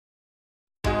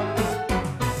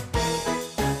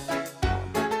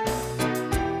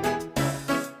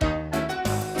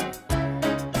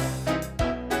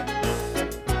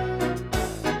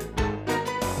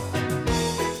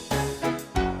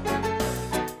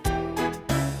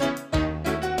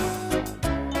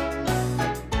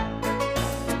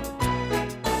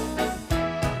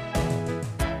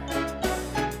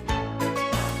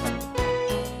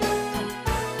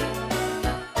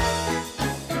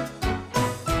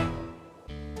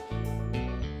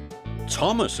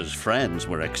Thomas's friends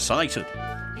were excited.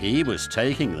 He was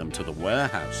taking them to the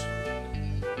warehouse.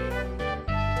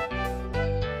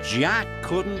 Jack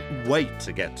couldn't wait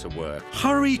to get to work.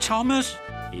 "Hurry, Thomas,"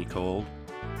 he called.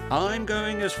 "I'm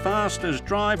going as fast as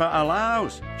driver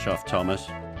allows," chuffed Thomas.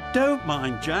 "Don't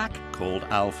mind Jack," called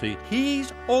Alfie.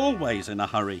 "He's always in a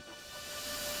hurry."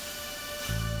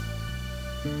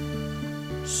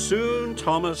 Soon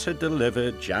Thomas had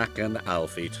delivered Jack and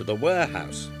Alfie to the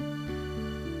warehouse.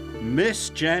 Miss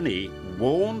Jenny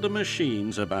warned the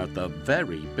machines about the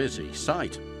very busy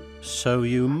site. "So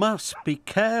you must be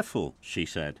careful," she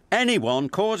said. "Anyone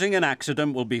causing an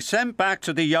accident will be sent back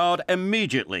to the yard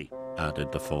immediately,"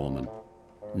 added the foreman.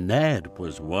 Ned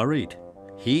was worried.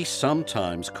 He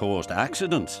sometimes caused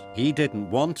accidents. He didn't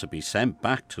want to be sent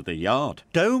back to the yard.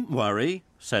 "Don't worry,"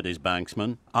 said his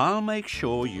banksman. "I'll make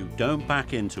sure you don't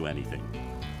back into anything."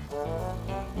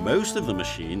 Most of the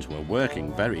machines were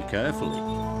working very carefully.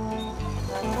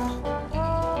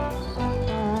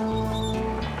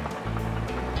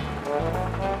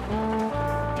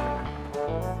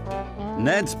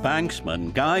 Ned's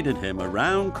banksman guided him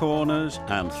around corners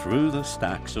and through the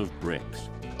stacks of bricks.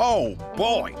 "Oh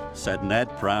boy," said Ned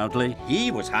proudly. He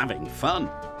was having fun.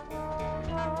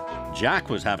 Jack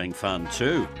was having fun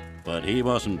too, but he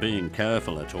wasn't being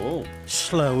careful at all.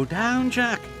 "Slow down,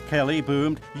 Jack," Kelly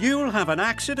boomed. "You'll have an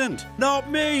accident."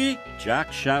 "Not me,"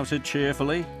 Jack shouted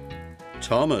cheerfully.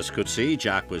 Thomas could see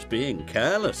Jack was being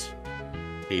careless.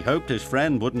 He hoped his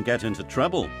friend wouldn't get into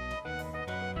trouble.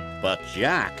 But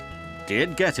Jack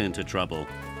did get into trouble.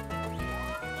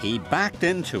 He backed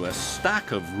into a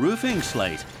stack of roofing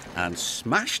slate and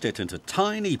smashed it into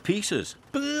tiny pieces.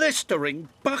 "Blistering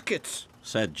buckets,"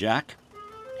 said Jack.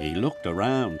 He looked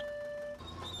around.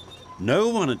 No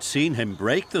one had seen him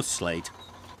break the slate,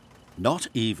 not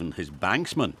even his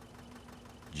banksman.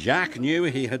 Jack knew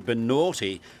he had been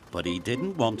naughty, but he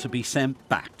didn't want to be sent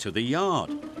back to the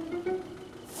yard.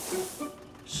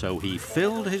 So he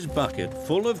filled his bucket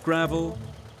full of gravel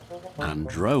and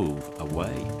drove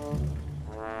away.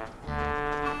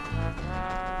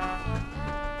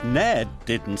 Ned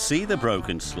didn't see the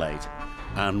broken slate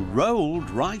and rolled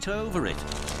right over it.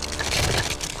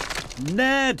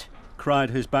 "Ned," cried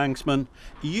his banksman,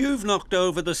 "you've knocked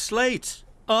over the slate."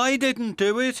 "I didn't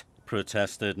do it,"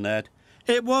 protested Ned.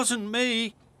 "It wasn't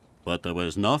me." But there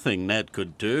was nothing Ned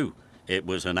could do. It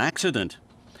was an accident.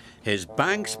 His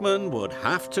banksman would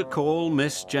have to call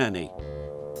Miss Jenny.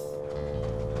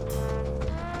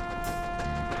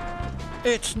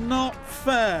 "It's not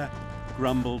fair,"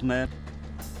 grumbled Ned.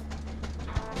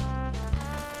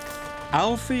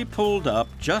 Alfie pulled up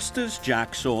just as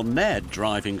Jack saw Ned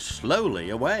driving slowly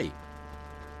away.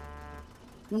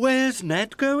 "Where's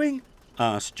Ned going?"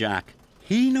 asked Jack.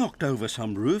 "He knocked over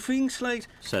some roofing slate,"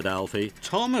 said Alfie.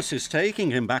 "Thomas is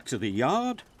taking him back to the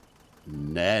yard."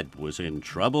 Ned was in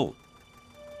trouble.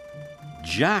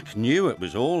 Jack knew it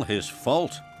was all his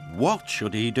fault. What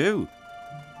should he do?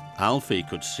 Alfie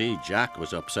could see Jack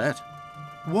was upset.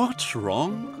 "What's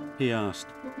wrong?" he asked.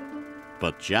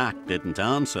 But Jack didn't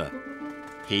answer.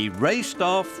 He raced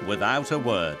off without a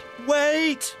word.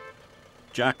 "Wait!"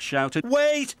 Jack shouted.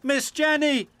 "Wait, Miss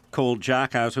Jenny!" called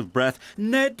Jack out of breath.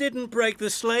 "Ned didn't break the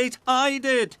slate, I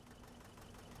did."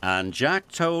 And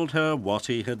Jack told her what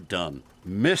he had done.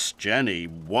 Miss Jenny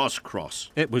was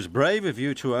cross. "It was brave of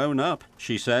you to own up,"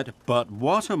 she said, "but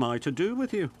what am I to do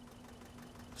with you?"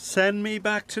 "Send me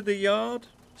back to the yard,"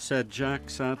 said Jack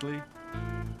sadly.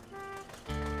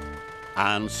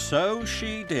 And so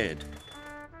she did.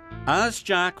 As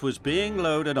Jack was being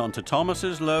loaded onto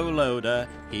Thomas's low loader,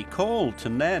 he called to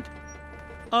Ned.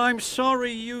 "I'm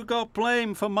sorry you got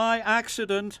blamed for my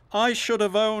accident. I should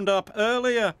have owned up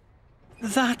earlier."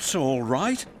 "That's all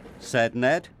right," said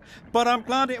Ned. "But I'm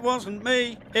glad it wasn't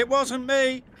me. It wasn't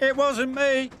me. It wasn't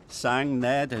me," sang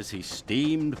Ned as he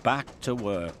steamed back to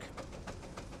work.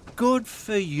 "Good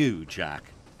for you,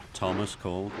 Jack," Thomas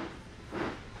called.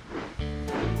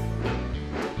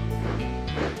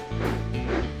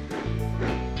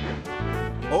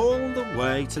 All the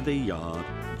way to the yard,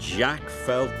 Jack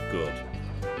felt good.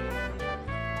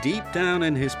 Deep down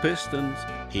in his pistons,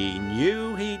 he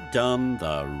knew he'd done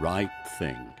the right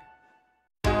thing.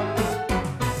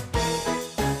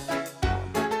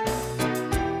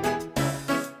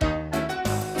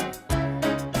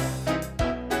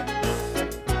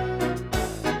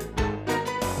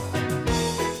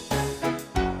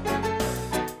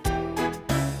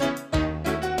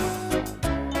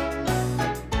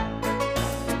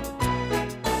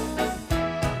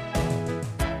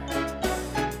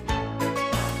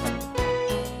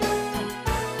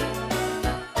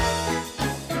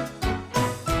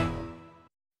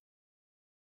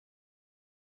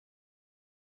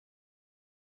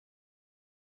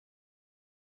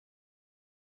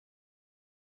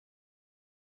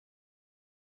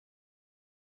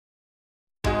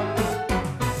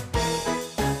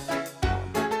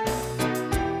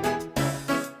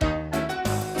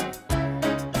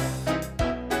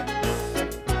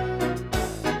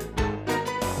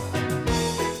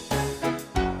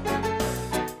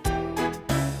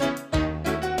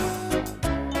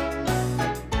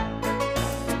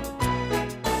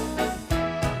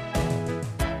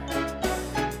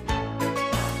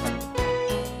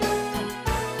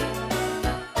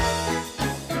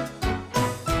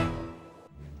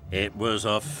 It was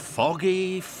a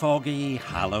foggy, foggy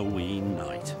Halloween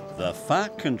night. The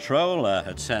Fat Controller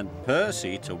had sent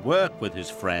Percy to work with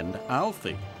his friend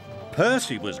Alfie.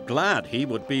 Percy was glad he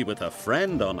would be with a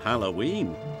friend on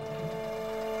Halloween.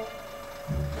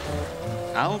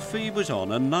 Alfie was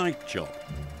on a night job.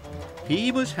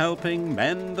 He was helping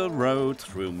mend the road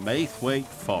through Maithwaite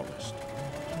Forest.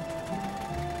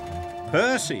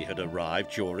 Percy had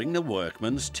arrived during the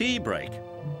workman's tea break.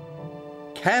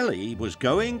 Kelly was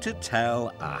going to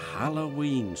tell a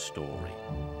Halloween story.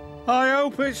 "I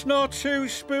hope it's not too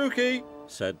spooky,"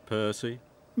 said Percy.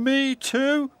 "Me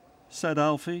too," said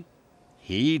Alfie.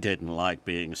 He didn't like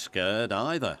being scared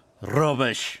either.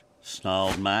 "Rubbish,"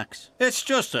 snarled Max. "It's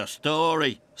just a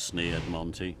story," sneered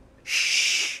Monty.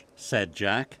 "Shh," said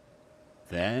Jack.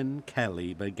 Then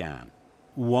Kelly began.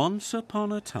 Once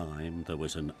upon a time there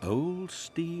was an old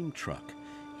steam truck.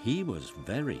 He was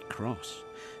very cross.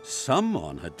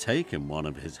 Someone had taken one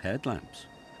of his headlamps,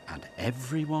 and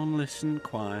everyone listened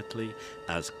quietly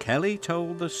as Kelly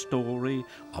told the story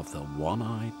of the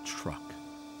one-eyed truck.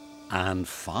 And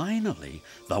finally,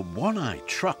 the one-eyed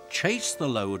truck chased the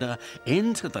loader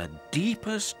into the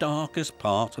deepest, darkest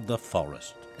part of the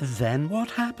forest. "Then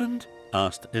what happened?"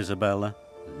 asked Isabella.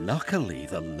 "Luckily,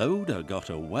 the loader got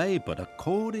away, but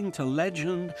according to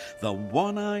legend, the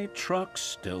one-eyed truck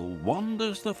still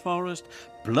wanders the forest,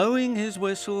 blowing his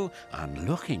whistle and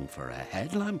looking for a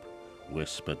headlamp,"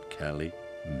 whispered Kelly.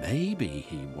 "Maybe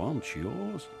he wants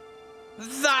yours."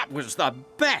 "That was the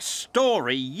best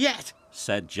story yet,"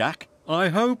 said Jack. "I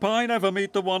hope I never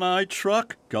meet the one-eyed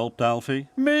truck," gulped Alfie.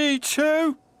 "Me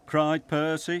too," cried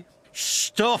Percy.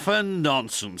 "Stuff and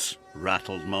nonsense,"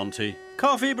 rattled Monty.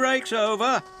 "Coffee break's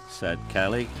over," said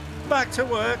Kelly. "Back to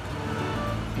work."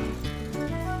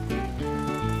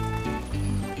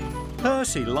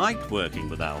 Percy liked working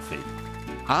with Alfie.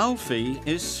 Alfie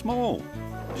is small,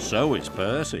 so is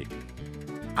Percy.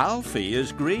 Alfie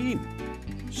is green,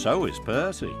 so is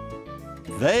Percy.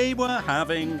 They were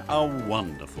having a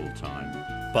wonderful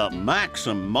time, but Max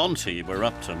and Monty were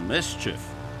up to mischief.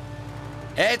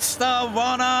 "It's the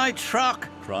one-eyed truck!"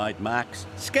 cried Max.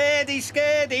 "Scaredy,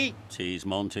 scaredy!" teased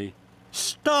Monty.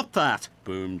 "Stop that!"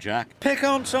 boomed Jack. "Pick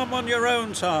on someone your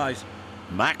own size."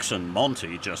 Max and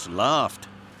Monty just laughed.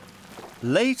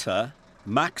 Later,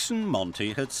 Max and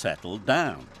Monty had settled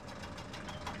down.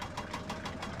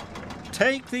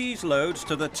 "Take these loads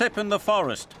to the tip in the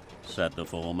forest," said the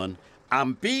foreman.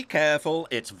 "And be careful,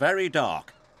 it's very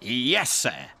dark." "Yes,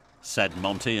 sir," said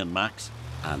Monty and Max,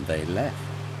 and they left.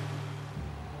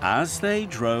 As they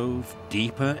drove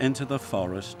deeper into the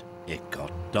forest, it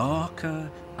got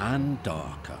darker and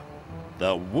darker.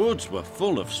 The woods were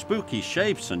full of spooky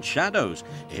shapes and shadows.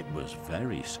 It was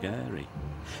very scary.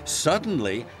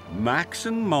 Suddenly, Max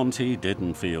and Monty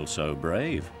didn't feel so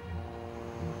brave.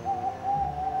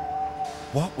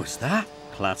 "What was that?"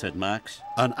 clattered Max.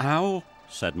 "An owl,"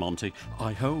 said Monty.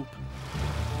 "I hope."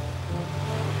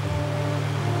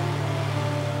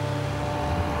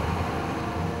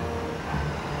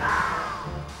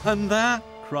 "And that?"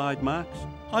 cried Max.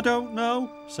 "I don't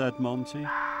know," said Monty.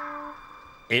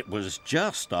 It was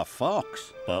just a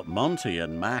fox, but Monty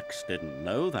and Max didn't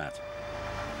know that.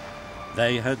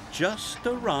 They had just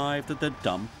arrived at the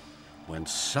dump when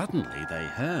suddenly they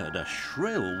heard a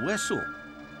shrill whistle.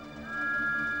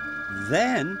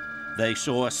 Then they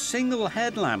saw a single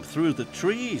headlamp through the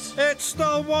trees. "It's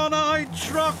the one-eyed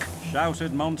truck!"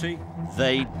 shouted Monty.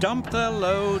 They dumped their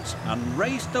loads and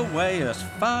raced away as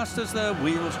fast as their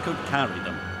wheels could carry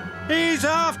them. "He's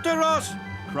after us!"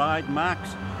 cried Max.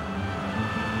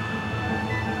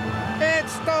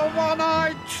 "It's the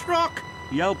one-eyed truck!"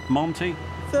 yelped Monty.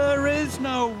 "There is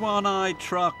no one-eyed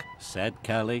truck," said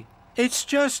Kelly. "It's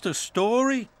just a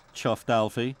story," chuffed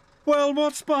Alfie. "Well,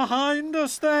 what's behind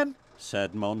us then?"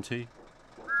 said Monty.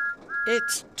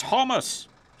 "It's Thomas,"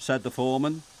 said the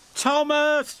foreman.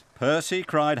 "Thomas!" Percy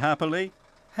cried happily.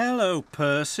 "Hello,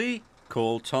 Percy,"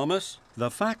 called Thomas. "The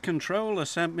Fat Controller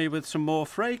sent me with some more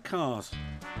freight cars."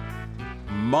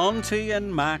 Monty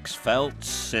and Max felt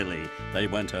silly. They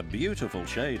went a beautiful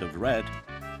shade of red.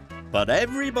 But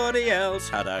everybody else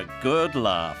had a good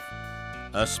laugh,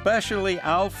 especially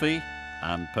Alfie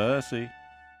and Percy.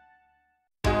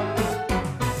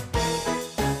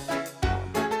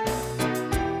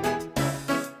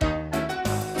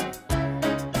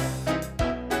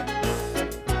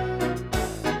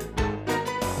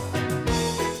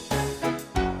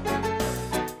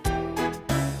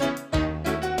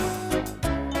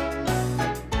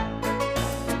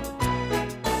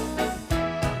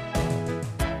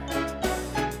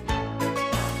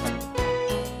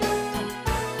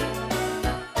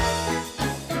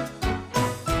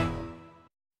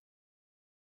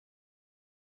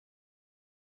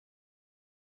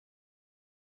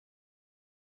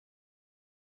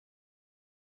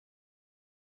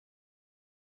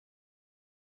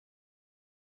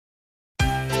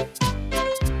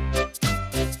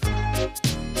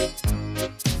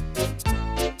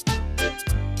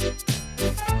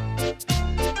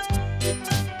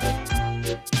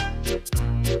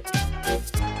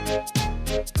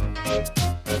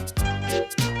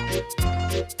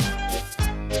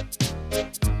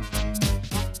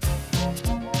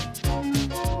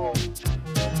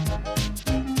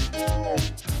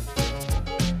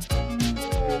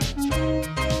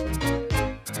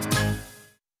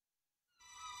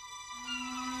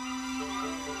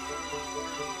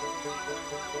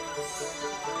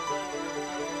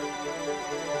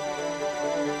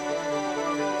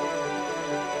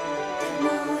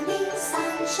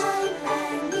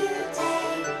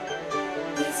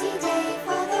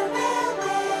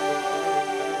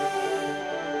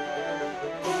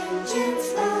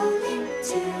 engines rolling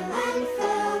to and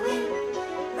froing,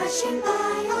 rushing by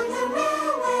on the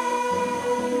railway.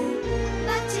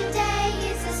 But today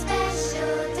is a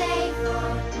special day for,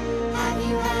 have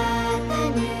you heard the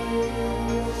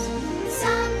news?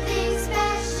 Something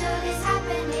special is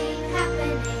happening,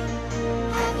 happening.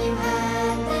 Have you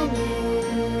heard the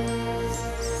news?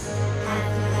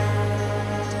 Have you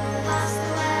heard? Pass the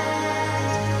word.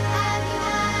 Have you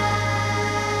heard?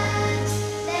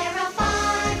 There are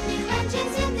 5 new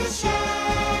engines in the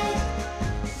shed.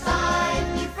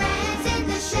 5 new friends in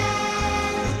the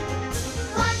shed.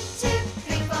 1, 2,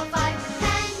 3, 4, 5.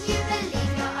 Can you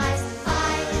believe your eyes?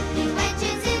 5 new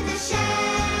engines in the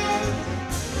shed.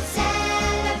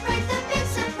 Celebrate the big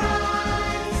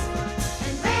surprise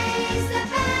and raise the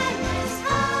banners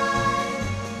high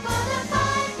for the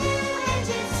 5 new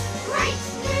engines, great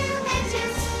new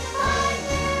engines, 5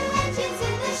 new engines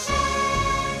in the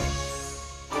shed.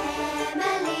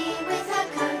 Emily with her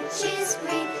coach's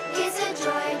green is a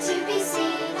joy to be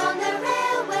seen on the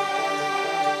railway.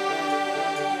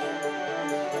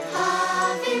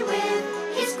 Harvey with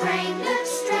his grain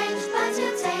looks strange, but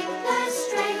he'll take the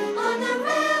strain on the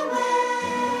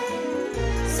railway.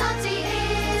 Santi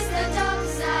is the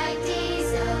dockside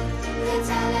diesel, he'll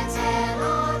tell a tale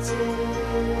or two.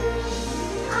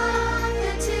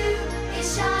 Arthur too is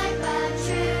shy but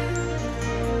true,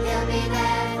 he'll be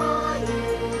there for you.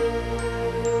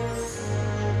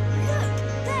 Look,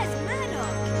 there's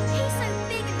Murdoch. He's so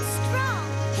big and strong.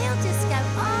 He'll just go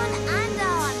on and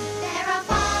on. There are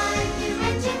 5 new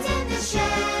engines in the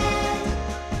shed,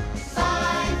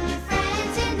 5 new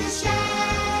friends in the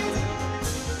shed.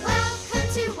 Welcome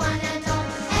to one and all,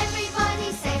 everybody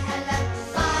say hello.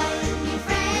 5 new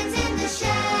friends in the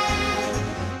shed.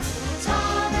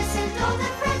 Thomas and all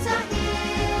the friends are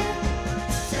here,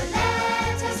 so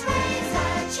let us raise a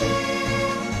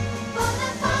cheer for the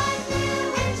 5 new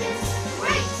engines,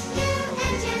 great new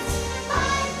engines,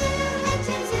 5 new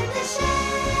engines in the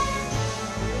shed.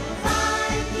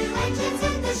 5 new engines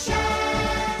in the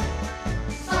shed.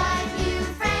 5 new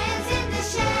friends in the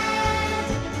shed.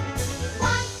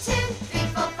 1, 2, 3,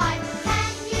 4, 5.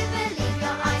 Can you believe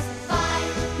your eyes?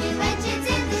 5 new engines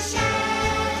in the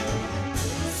shed.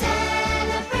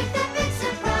 Celebrate the big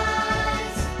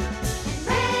surprise and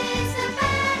raise the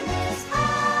banners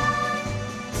high.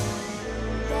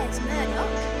 There's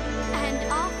Murdoch and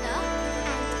Arthur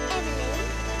and Emily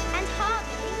and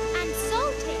Harvey and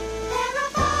Salty. There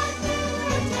are 5 new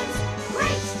engines,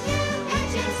 great new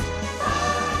engines,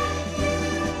 5 new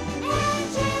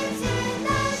engines in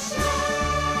the shed.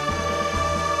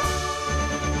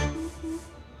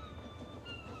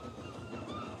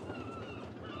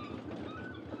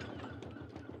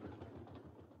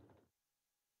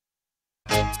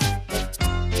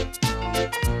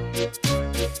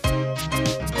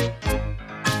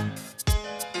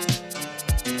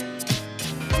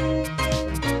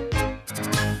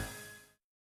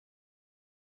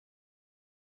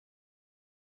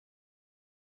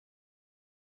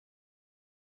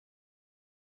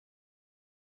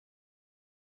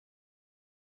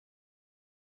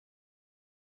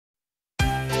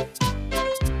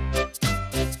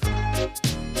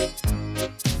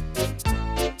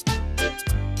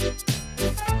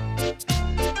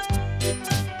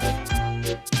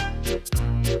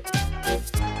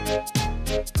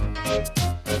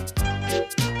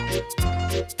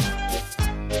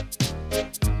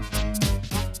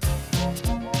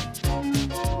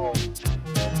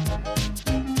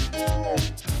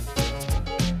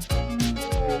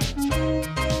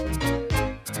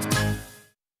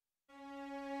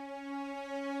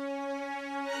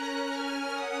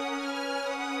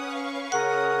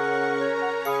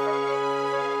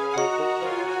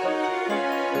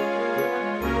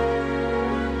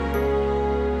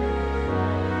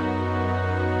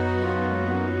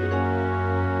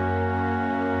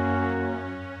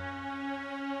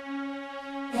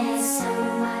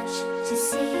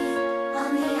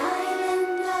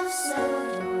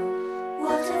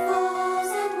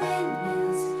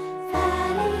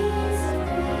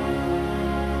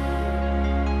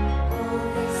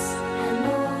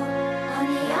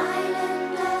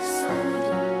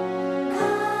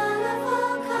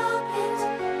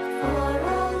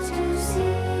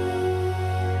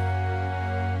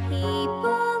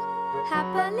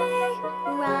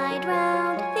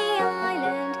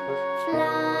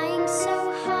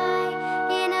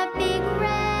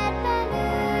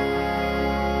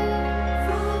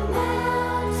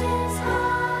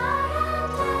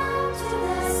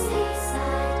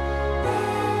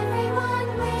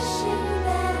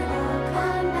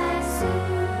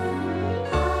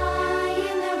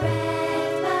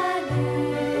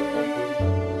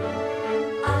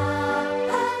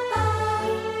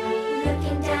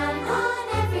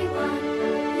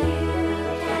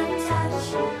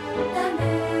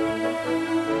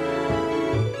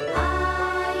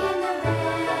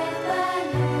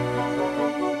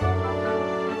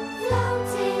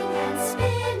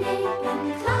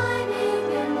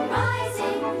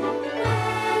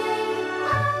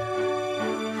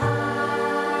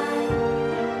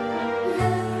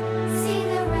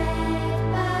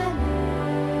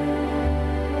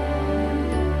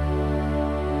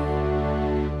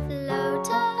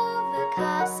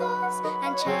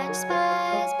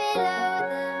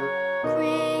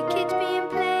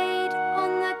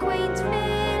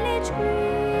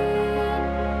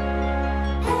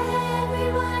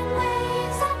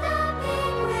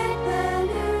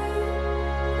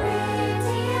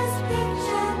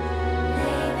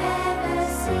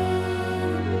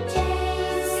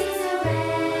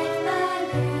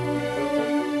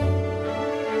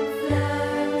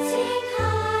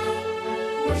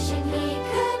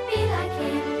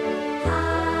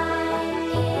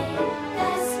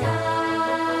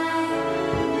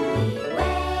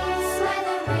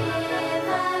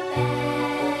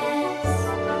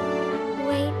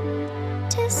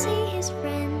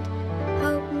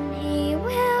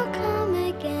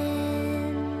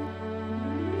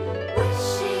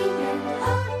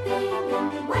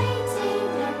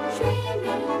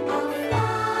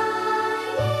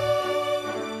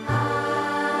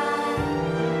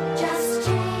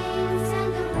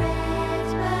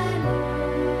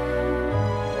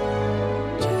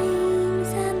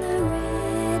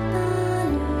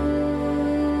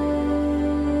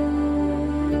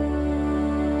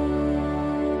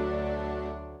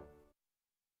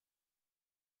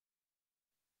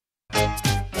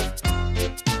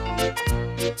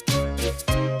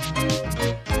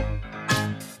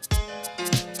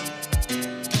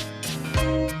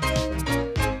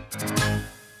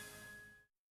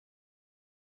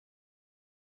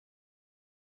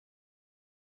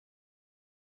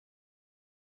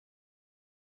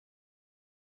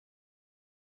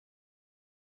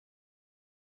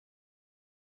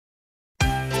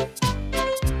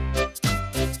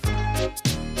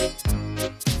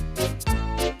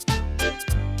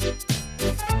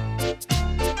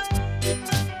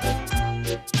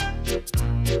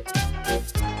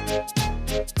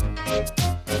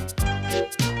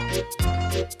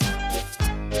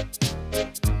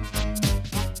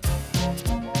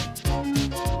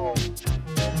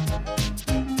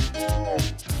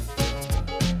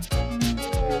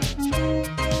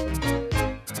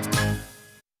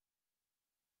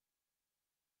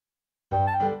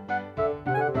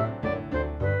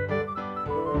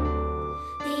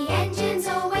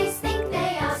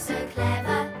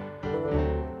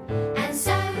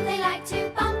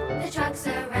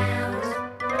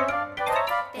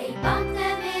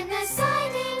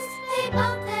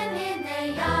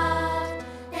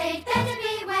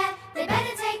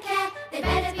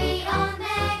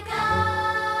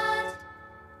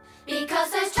 'cause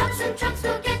there's